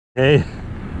Hey,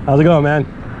 how's it going, man?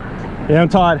 Yeah, I'm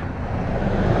Todd.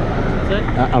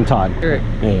 I'm Todd. Eric.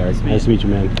 Hey, Eric. Nice to meet you,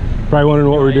 man. Probably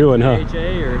wondering what we're doing, huh? Or?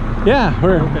 Yeah,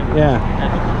 we're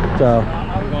yeah. So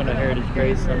we're going to Heritage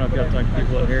Grace. I don't know if y'all talk to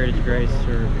people at Heritage Grace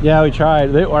or. Yeah, we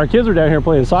tried. Our kids were down here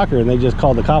playing soccer, and they just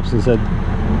called the cops and said,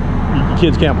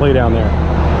 "Kids can't play down there."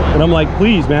 And I'm like,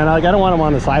 "Please, man! I don't want them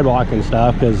on the sidewalk and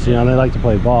stuff because you know they like to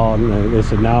play ball." And they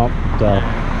said no. So.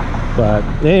 But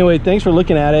anyway, thanks for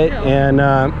looking at it, and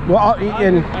well,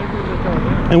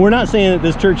 and we're not saying that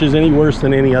this church is any worse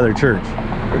than any other church,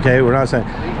 okay? We're not saying.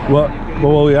 Well, but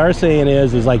what we are saying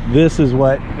is like this is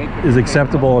what is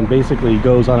acceptable and basically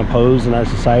goes unopposed in our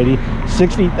society.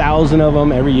 60,000 of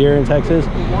them every year in Texas,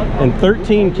 and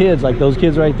 13 kids, like those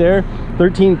kids right there,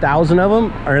 13,000 of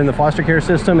them are in the foster care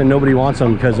system, and nobody wants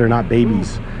them because they're not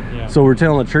babies. So we're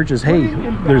telling the churches, hey,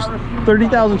 there's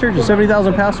 30,000 churches,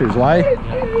 70,000 pastors. Why?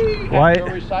 Why?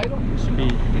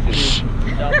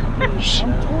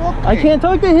 I can't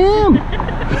talk to him.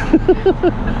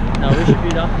 No, we should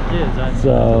beat off the kids. I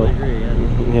totally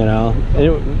agree. You know,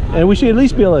 and we should at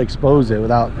least be able to expose it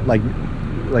without like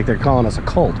they're calling us a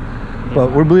cult.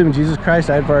 But we're believing Jesus Christ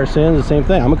died for our sins. The same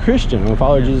thing. I'm a Christian. I'm a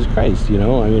follower of Jesus Christ. You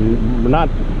know, I mean, we're not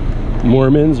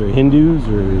Mormons or Hindus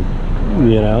or.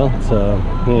 You know, so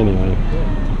anyway,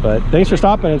 but thanks for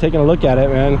stopping and taking a look at it,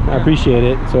 man. I appreciate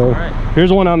it. So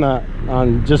here's one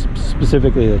on just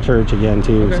specifically the church again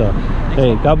too. So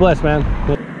hey, God bless, man.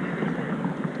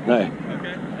 Okay.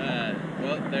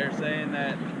 Well, they're saying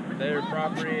that their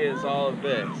property is all of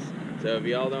this. So if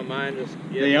y'all don't mind, just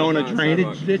they own a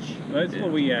drainage ditch. That's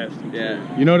what we asked them.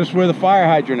 Yeah. You notice where the fire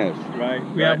hydrant is, right?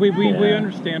 Yeah, we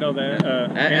understand all that.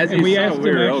 As you saw,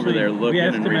 we were over there looking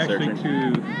and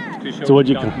researching. To show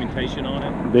documentation on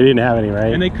it. They didn't have any,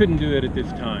 right? And they couldn't do it at this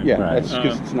time. Yeah, that's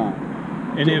because it's not.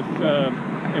 And if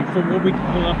and from what we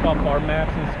can pull up off our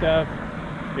maps and stuff,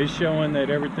 it's showing that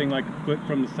everything like a foot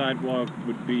from the sidewalk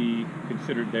would be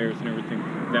considered theirs, and everything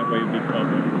that way would be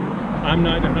public. I'm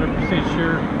not 100%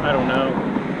 sure. I don't know.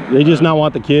 They just not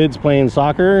want the kids playing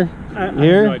soccer here? I have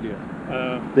no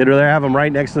idea. They'd rather have them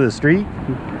right next to the street?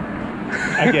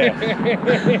 I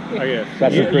guess.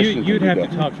 That's you'd have to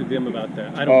talk to them about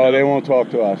that. I don't know. They won't talk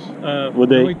to us. Would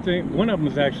they? One of them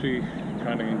is actually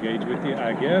trying to engage with you,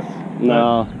 I guess.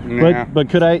 No. But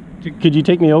could you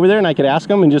take me over there and I could ask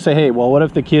them and just say, hey, well, what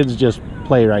if the kids just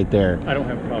play right there? I don't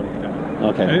have a problem with that.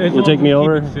 Okay. You'll take me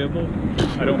over? Civil,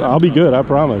 I'll be good, I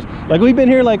promise. Like we've been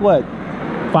here like what?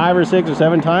 5 or 6 or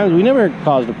 7 times. We never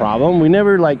caused a problem. We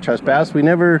never like trespassed. We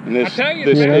never. And this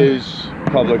is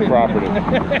public property.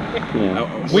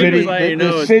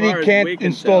 The city can't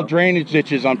install drainage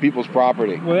ditches on people's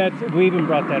property. Well, we even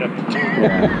brought that up.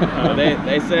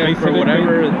 They said for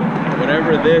whatever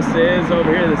this is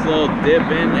over here, this little dip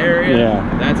in area,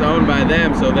 that's owned by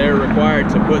them, so they're required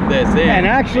to put this in. And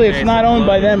actually, it's not owned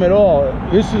by them at all.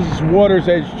 This is Water's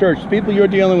Edge Church. People you're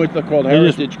dealing with are called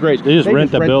Heritage Grace. They just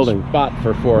rent the building spot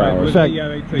for 4 hours. In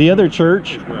fact, the other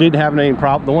church didn't have any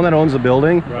problem. The one that owns the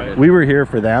building, we were here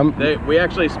for them. We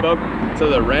actually spoke to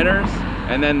the renters,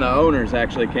 and then the owners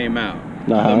actually came out.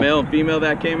 The male and female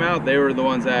that came out, they were the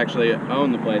ones that actually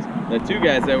owned the place. The 2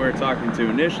 guys that we were talking to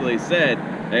initially said,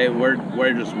 hey,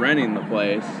 we're just renting the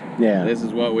place. Yeah. This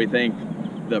is what we think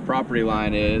the property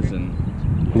line is, and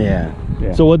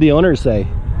So what'd the owners say?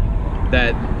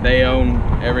 That they own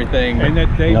everything. And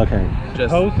that they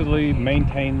just supposedly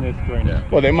maintain this drainage.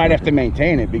 Well, they might have to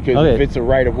maintain it because if it's a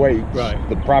right-of-way,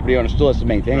 the property owner still has to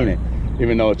maintain it,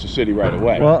 even though it's a city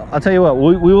right-of-way. Well, I'll tell you what,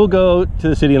 we will go to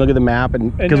the city and look at the map,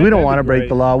 and because we don't want to break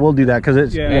the law, we'll do that because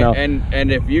it's you know.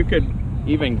 And if you could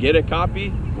even get a copy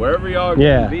wherever y'all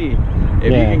can be,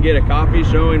 if you can get a copy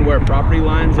showing where property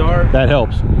lines are, that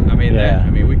helps. I mean, I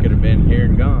mean, we could have been here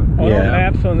and gone. On our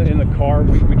maps in the car,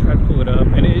 we tried to pull it up,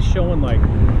 and it's showing like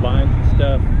lines and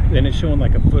stuff, and it's showing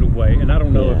like a foot away. And I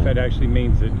don't know if that actually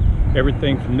means that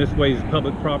everything from this way is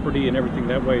public property and everything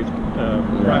that way is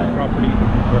private property,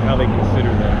 or how they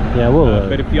consider that. Yeah, we'll.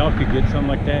 But if y'all could get something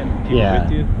like that and keep it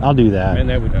with you, I'll do that. And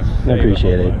that would I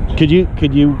appreciate it.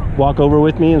 Could you walk over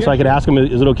with me, and so I could ask them,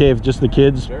 is it okay if just the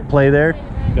kids play there?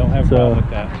 Don't have a problem with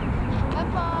that.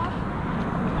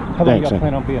 How long y'all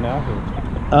plan on being out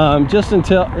here? Just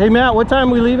until, hey Matt, what time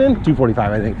are we leaving? 2:45,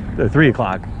 I think, or 3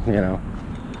 o'clock, you know.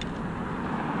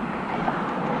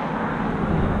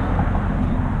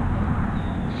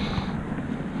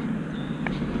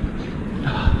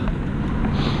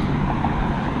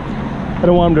 I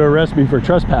don't want him to arrest me for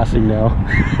trespassing now.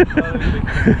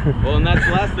 Well, and that's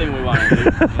the last thing we want to do. You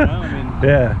know?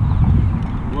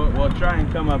 I mean, we'll try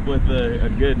and come up with a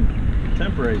good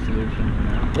temporary solution.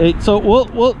 You know? Hey, so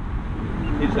we'll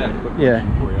He just had a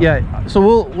quick so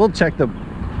we'll check the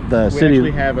the we city. We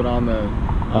actually have it on the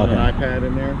an iPad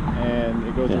in there, and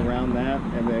it goes around that,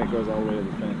 and then it goes all the way to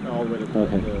the fence, all the way to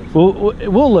the Well,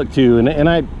 we'll look too, and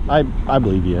I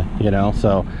believe you, you know.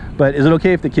 So, but is it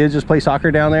okay if the kids just play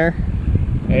soccer down there?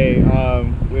 Hey,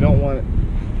 we don't want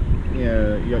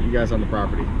you guys on the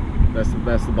property. That's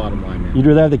the bottom line, man. You'd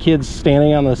rather have the kids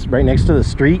standing on this right next to the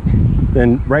street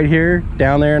than right here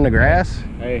down there in the grass?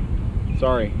 Hey,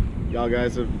 sorry, y'all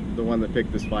guys are the one that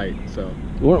picked this fight, so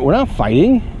we're not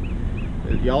fighting.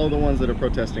 Y'all are the ones that are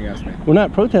protesting us, man. We're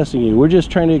not protesting you. We're just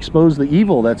trying to expose the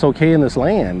evil that's okay in this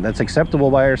land, that's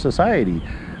acceptable by our society.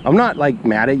 I'm not like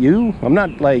mad at you. I'm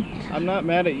not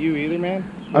mad at you either, man.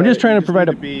 I'm just trying to provide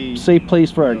a safe place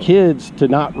for our kids to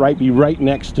not be right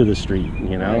next to the street,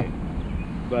 you know. Right.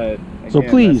 But again, so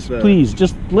please,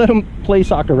 just let them play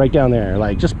soccer right down there.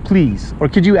 Like, just please. Or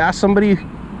could you ask somebody?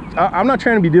 I'm not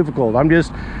trying to be difficult. I'm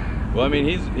just. Well, I mean,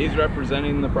 he's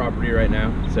representing the property right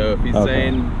now. So if he's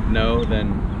saying no,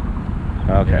 then.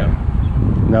 Okay.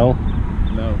 You know.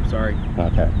 No. No, sorry.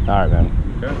 Okay. All right, man.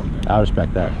 Okay. I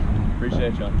respect that.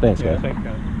 Appreciate y'all. Thanks, yeah, guys. thanks,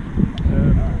 guys.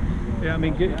 Yeah, I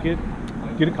mean,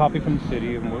 get a copy from the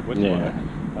city and what's what.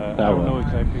 I don't know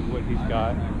exactly what he's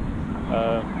got.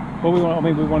 But we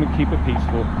want to keep it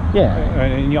peaceful. Yeah.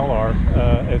 And y'all are.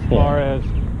 As far as,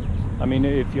 I mean,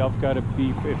 if y'all got a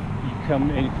beef, if you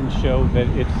come and can show that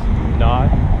it's not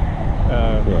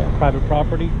private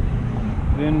property,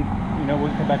 then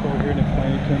we'll come back over here and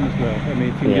explain it to him as well. I mean,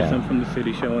 if you can get some from the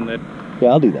city showing that. Yeah,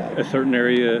 I'll do that. A certain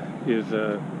area is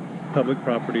public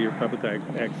property or public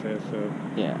access. So.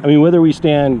 Yeah. I mean, whether we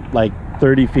stand like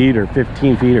 30 feet or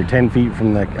 15 feet or 10 feet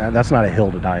from that's not a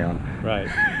hill to die on. Right.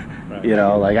 Right. You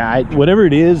know, like whatever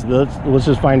it is, let's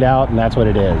just find out, and that's what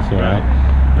it is. You know?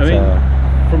 I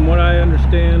mean, from what I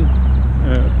understand,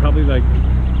 probably like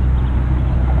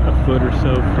a foot or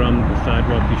so from the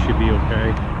sidewalk, you should be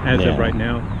okay as of right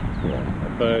now. Yeah.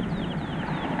 But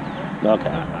okay,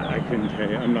 I couldn't tell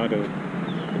you. I'm not a.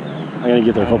 I'm gonna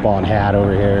get their football and hat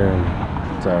over here,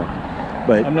 and so.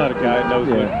 But I'm not a guy that knows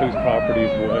whose property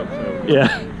is what. So. Yeah,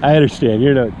 I understand.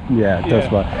 You're not. Yeah, tough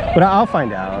spot. But I'll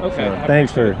find out. Okay. So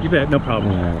thanks for. You bet. No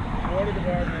problem. Yeah.